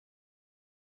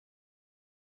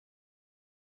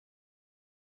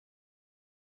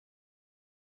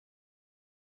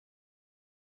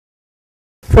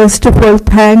first of all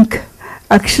thank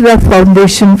Akshara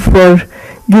Foundation for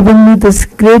giving me this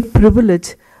great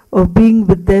privilege of being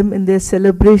with them in their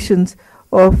celebrations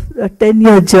of a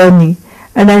 10-year journey.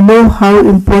 And I know how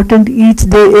important each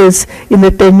day is in a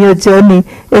 10-year journey,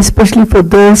 especially for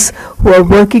those who are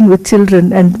working with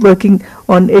children and working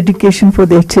on education for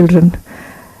their children.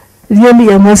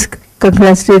 Really, I must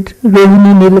congratulate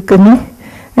Rohini Nilakani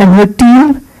and her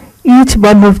team, each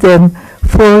one of them,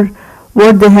 for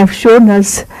what they have shown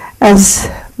us as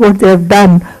what they have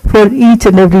done for each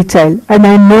and every child. And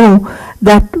I know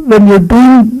that when you're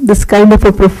doing this kind of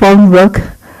a profound work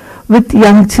with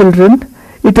young children,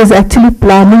 it is actually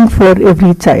planning for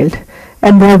every child.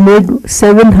 And they have made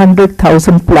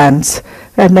 700,000 plans.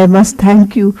 And I must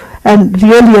thank you. And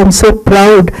really, I'm so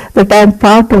proud that I'm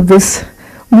part of this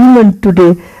movement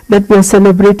today, that we are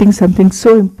celebrating something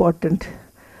so important.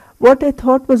 What I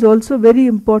thought was also very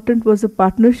important was a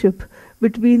partnership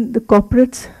between the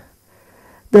corporates,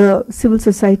 the civil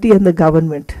society and the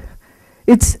government.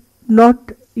 It's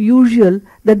not usual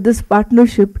that this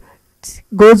partnership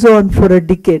goes on for a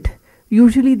decade.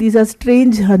 Usually these are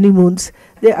strange honeymoons.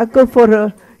 They occur for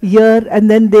a year and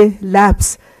then they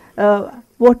lapse.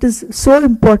 What is so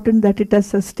important that it has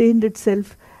sustained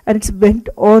itself and it's went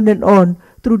on and on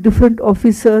through different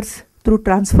officers, through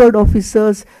transferred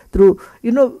officers, through,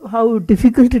 you know, how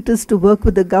difficult it is to work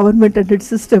with the government and its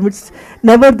system. It's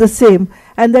never the same.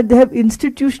 And that they have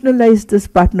institutionalized this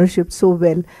partnership so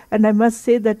well. And I must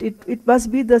say that it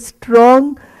must be the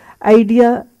strong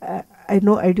idea. I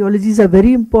know ideologies are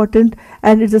very important,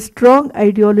 and it's a strong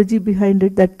ideology behind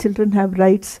it that children have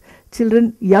rights.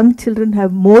 Children, young children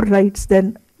have more rights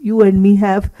than you and me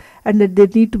have, and that they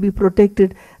need to be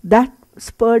protected. That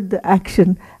spurred the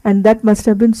action, and that must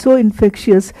have been so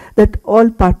infectious that all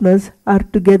partners are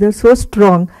together so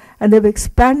strong, and they've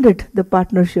expanded the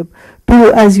partnership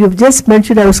to, as you've just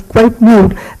mentioned, I was quite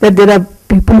moved that there are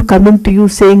people coming to you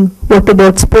saying, what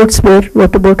about sportswear,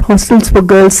 what about hostels for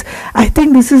girls? I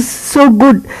think this is so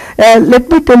good. Let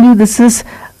me tell you, this is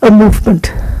a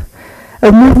movement.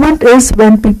 A movement is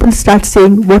when people start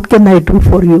saying, what can I do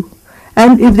for you?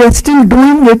 And if they're still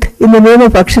doing it in the name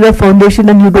of Akshara Foundation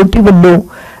and you don't even know,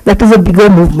 that is a bigger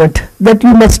movement. That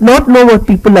you must not know what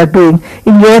people are doing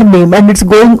in your name, and it's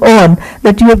going on,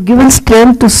 that you have given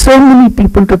strength to so many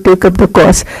people to take up the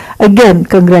cause. Again,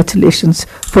 congratulations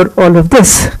for all of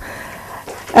this.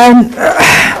 And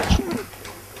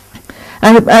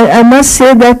I must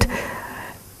say that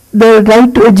the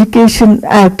Right to Education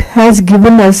Act has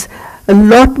given us a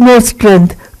lot more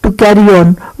strength to carry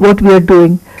on what we are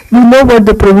doing. We know what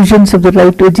the provisions of the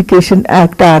Right to Education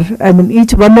Act are. I mean,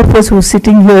 each one of us who's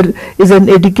sitting here is an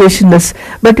educationist.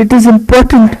 But it is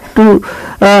important to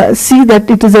see that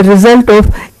it is a result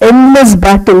of endless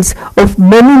battles of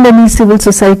many civil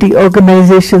society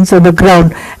organizations on the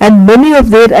ground. And many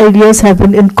of their ideas have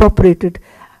been incorporated.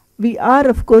 We are,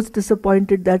 of course,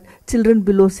 disappointed that children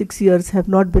below 6 years have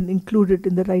not been included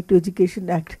in the Right to Education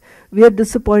Act. We are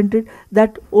disappointed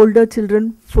that older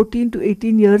children, 14 to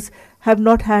 18 years, have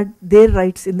not had their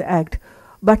rights in the Act.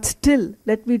 But still,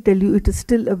 let me tell you, it is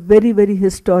still a very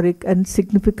historic and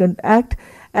significant Act.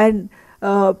 And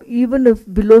even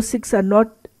if below 6 are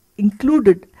not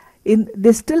included,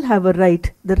 they still have a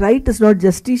right. The right is not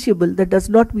justiciable. That does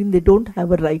not mean they don't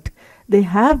have a right. They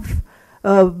have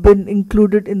been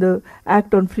included in the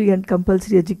Act on Free and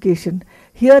Compulsory Education.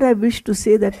 Here I wish to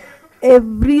say that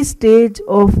every stage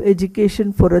of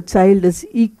education for a child is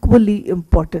equally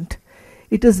important.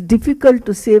 It is difficult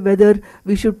to say whether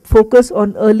we should focus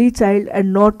on early child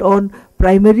and not on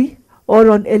primary,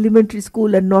 or on elementary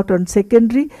school and not on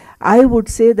secondary. I would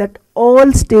say that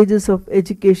all stages of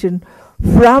education,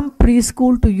 from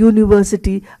preschool to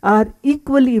university, are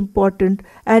equally important,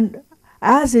 and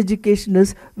as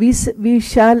educationists,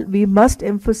 we must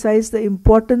emphasize the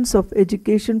importance of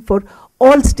education for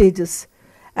all stages,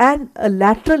 and a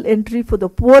lateral entry for the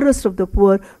poorest of the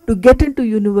poor to get into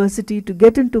university, to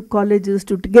get into colleges,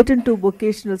 to get into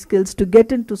vocational skills, to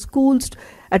get into schools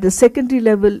at a secondary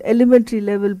level, elementary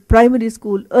level, primary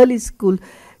school, early school.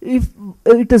 If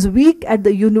it is weak at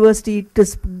the university, it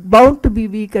is bound to be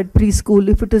weak at preschool.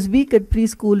 If it is weak at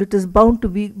preschool, it is bound to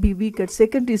be weak at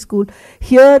secondary school.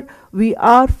 Here we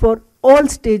are for all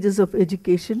stages of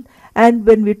education, and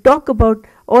when we talk about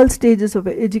all stages of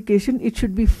education, it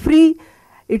should be free.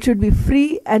 It should be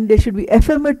free, and there should be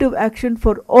affirmative action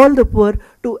for all the poor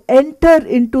to enter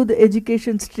into the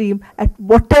education stream at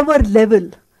whatever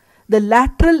level. The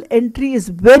lateral entry is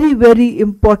very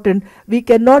important. We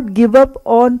cannot give up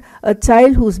on a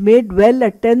child who's made well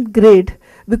at 10th grade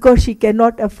because she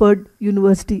cannot afford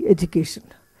university education.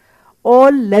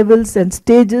 all levels and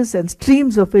stages and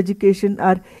streams of education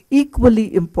are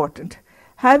equally important.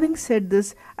 Having said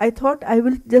this, I thought I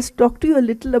will just talk to you a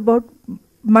little about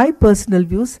my personal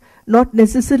views, not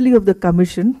necessarily of the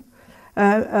Commission,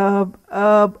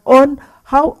 on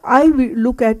how I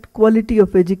look at quality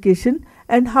of education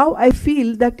and how I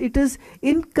feel that it is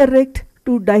incorrect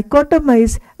to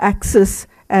dichotomize access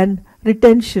and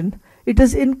retention. It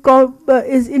is incorrect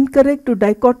to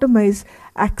dichotomize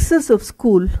access of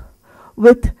school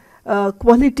with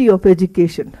quality of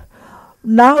education.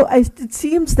 Now it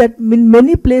seems that in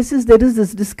many places there is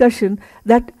this discussion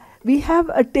that we have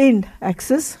attained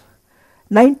access.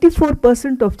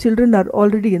 94% of children are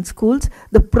already in schools.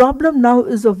 The problem now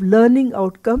is of learning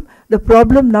outcome. The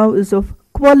problem now is of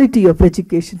quality of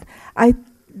education. I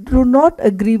do not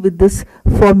agree with this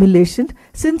formulation.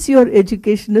 Since you're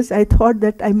educationists, I thought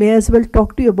that I may as well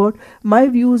talk to you about my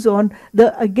views on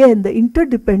the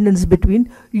interdependence between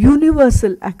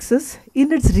universal access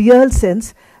in its real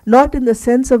sense, not in the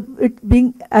sense of it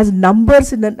being as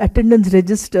numbers in an attendance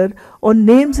register or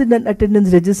names in an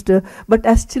attendance register, but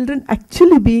as children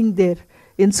actually being there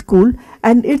in school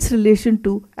and its relation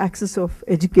to access of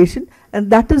education. And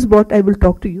that is what I will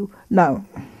talk to you now.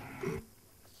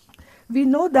 We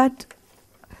know that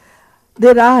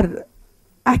there are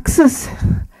access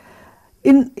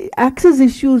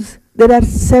issues. There are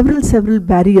several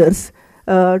barriers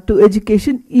to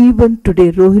education even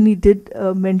today. Rohini did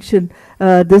mention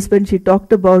this when she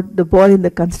talked about the boy in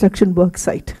the construction work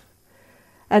site,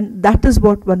 and that is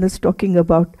what one is talking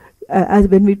about as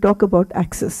when we talk about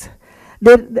access.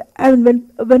 And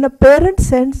when a parent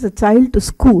sends a child to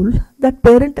school, that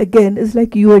parent again is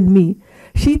like you and me.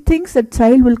 She thinks that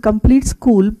child will complete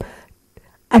school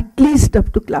at least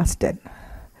up to class 10.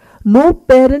 No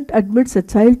parent admits a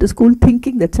child to school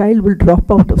thinking the child will drop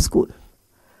out of school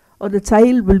or the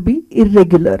child will be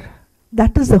irregular.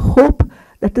 That is the hope,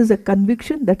 that is a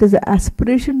conviction, that is the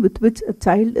aspiration with which a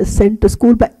child is sent to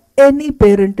school by any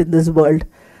parent in this world,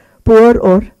 poor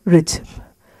or rich.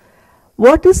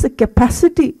 What is the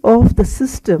capacity of the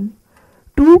system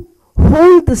to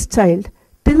hold this child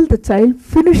till the child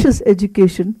finishes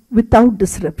education without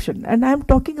disruption? And I am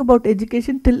talking about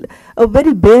education till a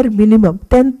very bare minimum,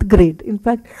 10th grade. In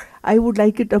fact, I would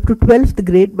like it up to 12th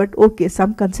grade, but okay,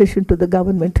 some concession to the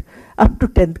government, up to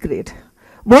 10th grade.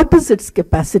 What is its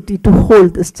capacity to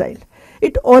hold this child?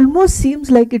 It almost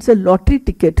seems like it's a lottery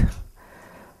ticket.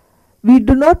 We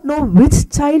do not know which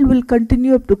child will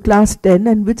continue up to class 10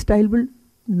 and which child will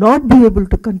not be able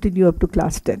to continue up to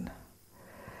class 10.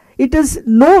 It is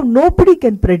nobody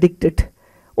can predict it.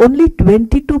 Only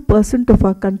 22% of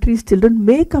our country's children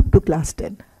make up to class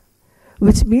 10,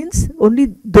 which means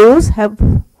only those have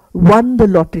won the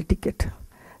lottery ticket.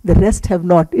 The rest have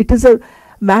not. It is a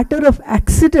matter of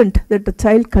accident that a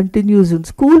child continues in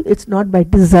school. It's not by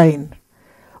design.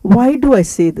 Why do I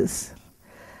say this?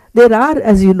 There are,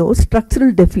 as you know,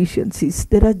 structural deficiencies.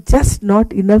 There are just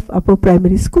not enough upper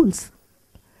primary schools.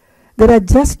 There are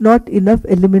just not enough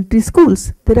elementary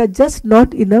schools. There are just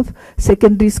not enough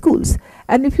secondary schools.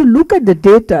 And if you look at the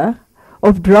data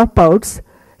of dropouts,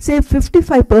 say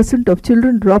 55% of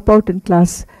children drop out in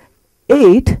class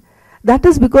 8, that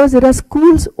is because there are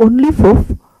schools only for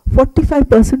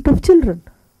 45% of children.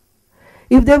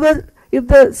 If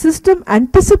the system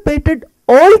anticipated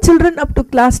all children up to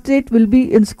class 8 will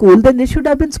be in school, then there should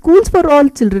have been schools for all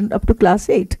children up to class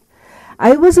 8.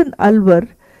 I was in Alwar.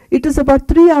 It is about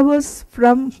 3 hours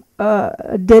from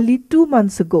Delhi 2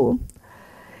 months ago.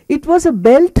 It was a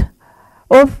belt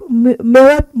of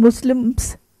Mewat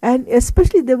Muslims, and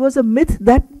especially there was a myth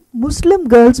that Muslim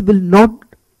girls will not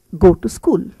go to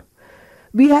school.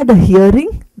 We had a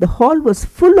hearing. The hall was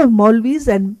full of Maulvis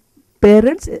and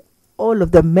parents, all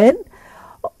of the men.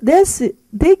 They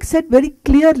said very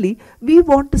clearly, we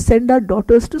want to send our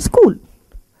daughters to school.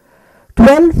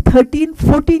 12, 13,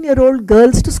 14-year-old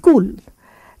girls to school.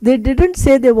 They didn't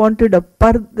say they wanted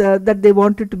that they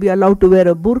wanted to be allowed to wear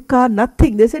a burqa,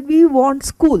 nothing. They said we want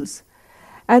schools.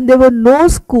 And there were no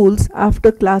schools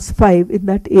after class 5 in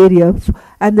that area,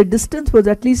 and the distance was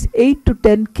at least 8 to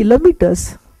 10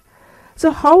 kilometers.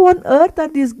 So how on earth are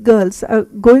these girls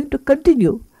going to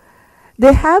continue?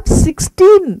 They have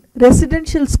 16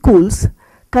 residential schools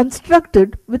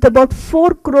constructed with about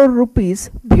 4 crore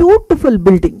rupees, beautiful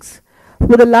buildings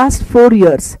for the last 4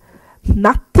 years.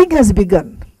 Nothing has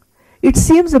begun. It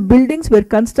seems the buildings were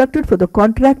constructed for the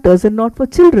contractors and not for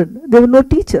children. There were no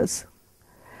teachers.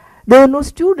 There were no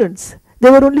students.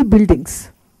 There were only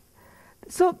buildings.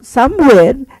 So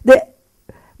somewhere,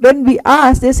 when we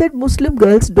asked, they said Muslim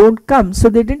girls don't come. So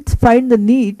they didn't find the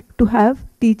need to have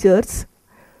teachers,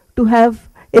 to have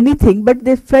anything, but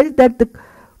they felt that the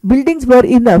buildings were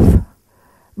enough.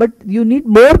 But you need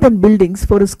more than buildings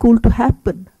for a school to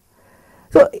happen.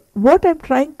 So what I'm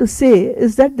trying to say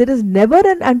is that there is never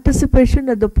an anticipation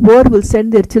that the poor will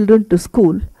send their children to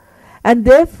school, and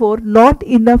therefore not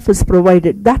enough is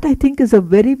provided. That I think is a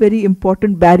very, very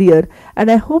important barrier, and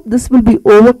I hope this will be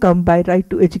overcome by right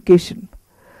to education.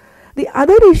 The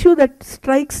other issue that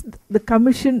strikes the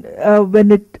Commission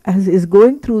when it is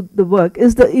going through the work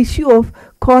is the issue of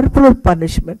corporal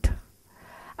punishment.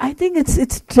 I think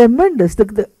it's tremendous.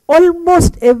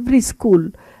 Almost every school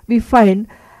we find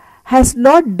has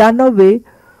not done away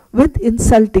with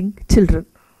insulting children.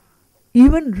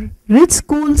 Even rich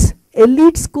schools,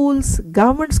 elite schools,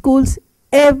 government schools,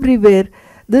 everywhere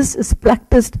this is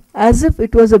practiced as if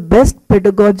it was a best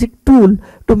pedagogic tool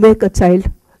to make a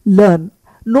child learn.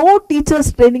 No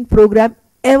teachers training program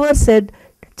ever said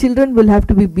children will have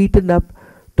to be beaten up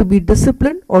to be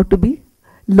disciplined or to be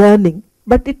learning.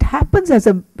 But it happens as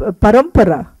a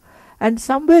parampara, and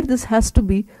somewhere this has to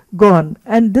be gone,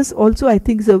 and this also I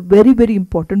think is a very, very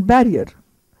important barrier.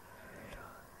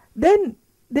 Then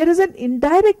there is an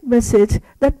indirect message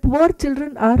that poor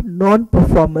children are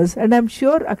non-performers, and I'm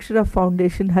sure Akshara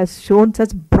Foundation has shown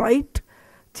such bright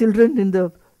children in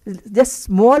the just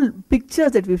small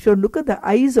pictures that we've shown. Look at the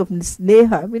eyes of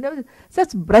Sneha,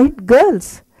 such bright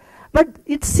girls. But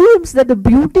it seems that the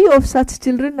beauty of such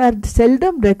children are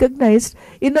seldom recognized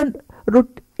in a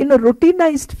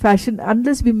routinized fashion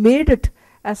unless we made it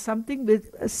as something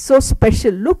so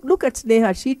special. Look at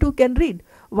Sneha, she too can read.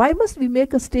 Why must we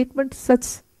make a statement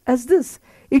such as this?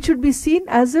 It should be seen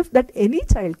as if that any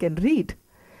child can read.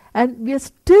 And we are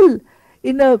still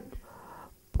in a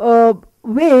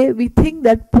way we think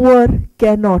that poor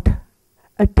cannot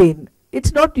attain.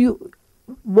 It's not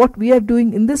what we are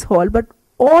doing in this hall, but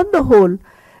on the whole,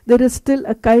 there is still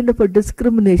a kind of a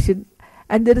discrimination,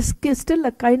 and there is still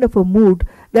a kind of a mood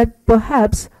that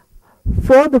perhaps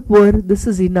for the poor this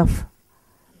is enough.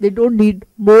 They don't need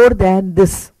more than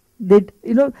this. That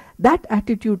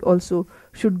attitude also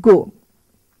should go.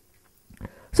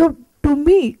 So to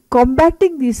me,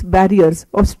 combating these barriers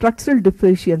of structural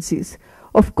deficiencies,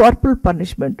 of corporal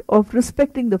punishment, of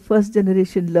respecting the first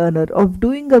generation learner, of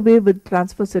doing away with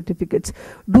transfer certificates,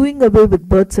 doing away with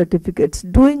birth certificates,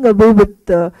 doing away with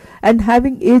and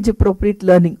having age appropriate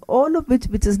learning, all of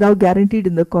which is now guaranteed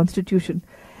in the Constitution,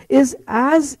 is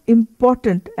as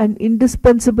important and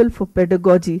indispensable for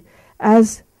pedagogy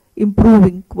as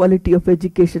improving quality of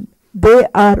education. They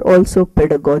are also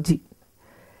pedagogy.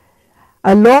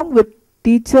 Along with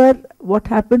teacher, what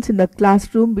happens in a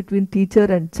classroom between teacher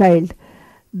and child,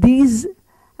 these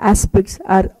aspects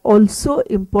are also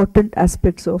important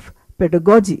aspects of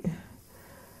pedagogy.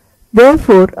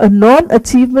 Therefore, a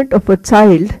non-achievement of a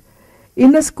child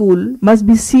in a school must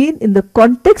be seen in the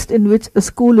context in which a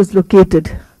school is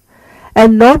located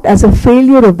and not as a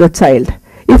failure of the child.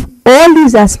 If all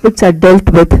these aspects are dealt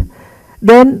with,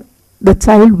 then the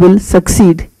child will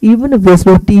succeed, even if there's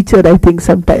no teacher, I think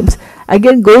sometimes.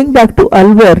 Again, going back to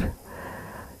Alwar,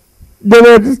 there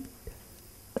were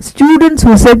students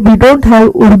who said we don't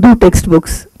have Urdu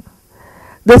textbooks.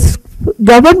 The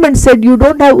government said you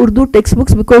don't have Urdu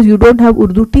textbooks because you don't have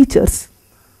Urdu teachers.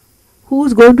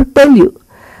 Who's going to tell you?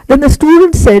 Then the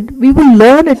students said we will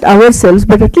learn it ourselves,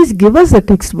 but at least give us a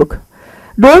textbook.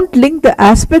 Don't link the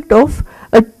aspect of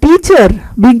a teacher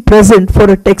being present for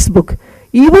a textbook.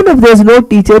 Even if there's no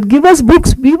teacher, give us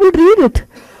books, we will read it.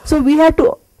 So we had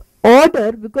to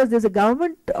order, because there's a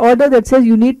government order that says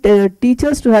you need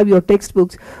teachers to have your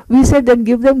textbooks. We said then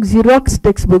give them Xerox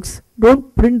textbooks,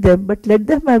 don't print them, but let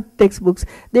them have textbooks.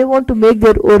 They want to make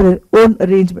their own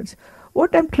arrangements.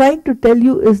 What I'm trying to tell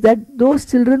you is that those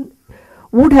children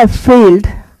would have failed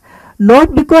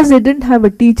not because they didn't have a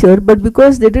teacher, but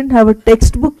because they didn't have a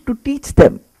textbook to teach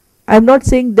them. I'm not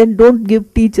saying then don't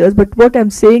give teachers, but what I'm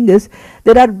saying is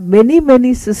there are many,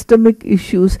 many systemic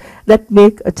issues that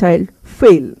make a child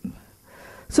fail.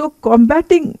 So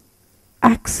combating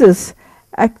access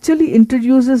actually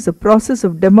introduces the process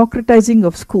of democratizing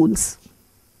of schools.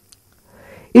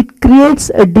 It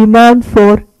creates a demand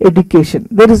for education.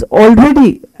 There is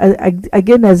already,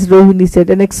 again as Rohini said,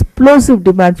 an explosive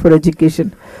demand for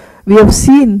education. We have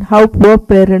seen how poor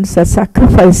parents are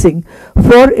sacrificing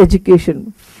for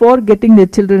education, for getting their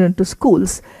children into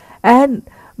schools, and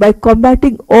by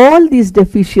combating all these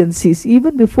deficiencies,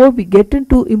 even before we get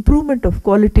into improvement of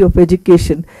quality of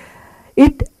education,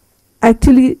 it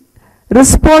actually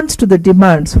responds to the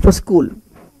demands for school.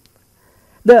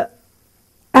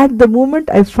 At the moment,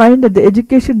 I find that the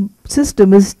education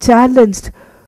system is challenged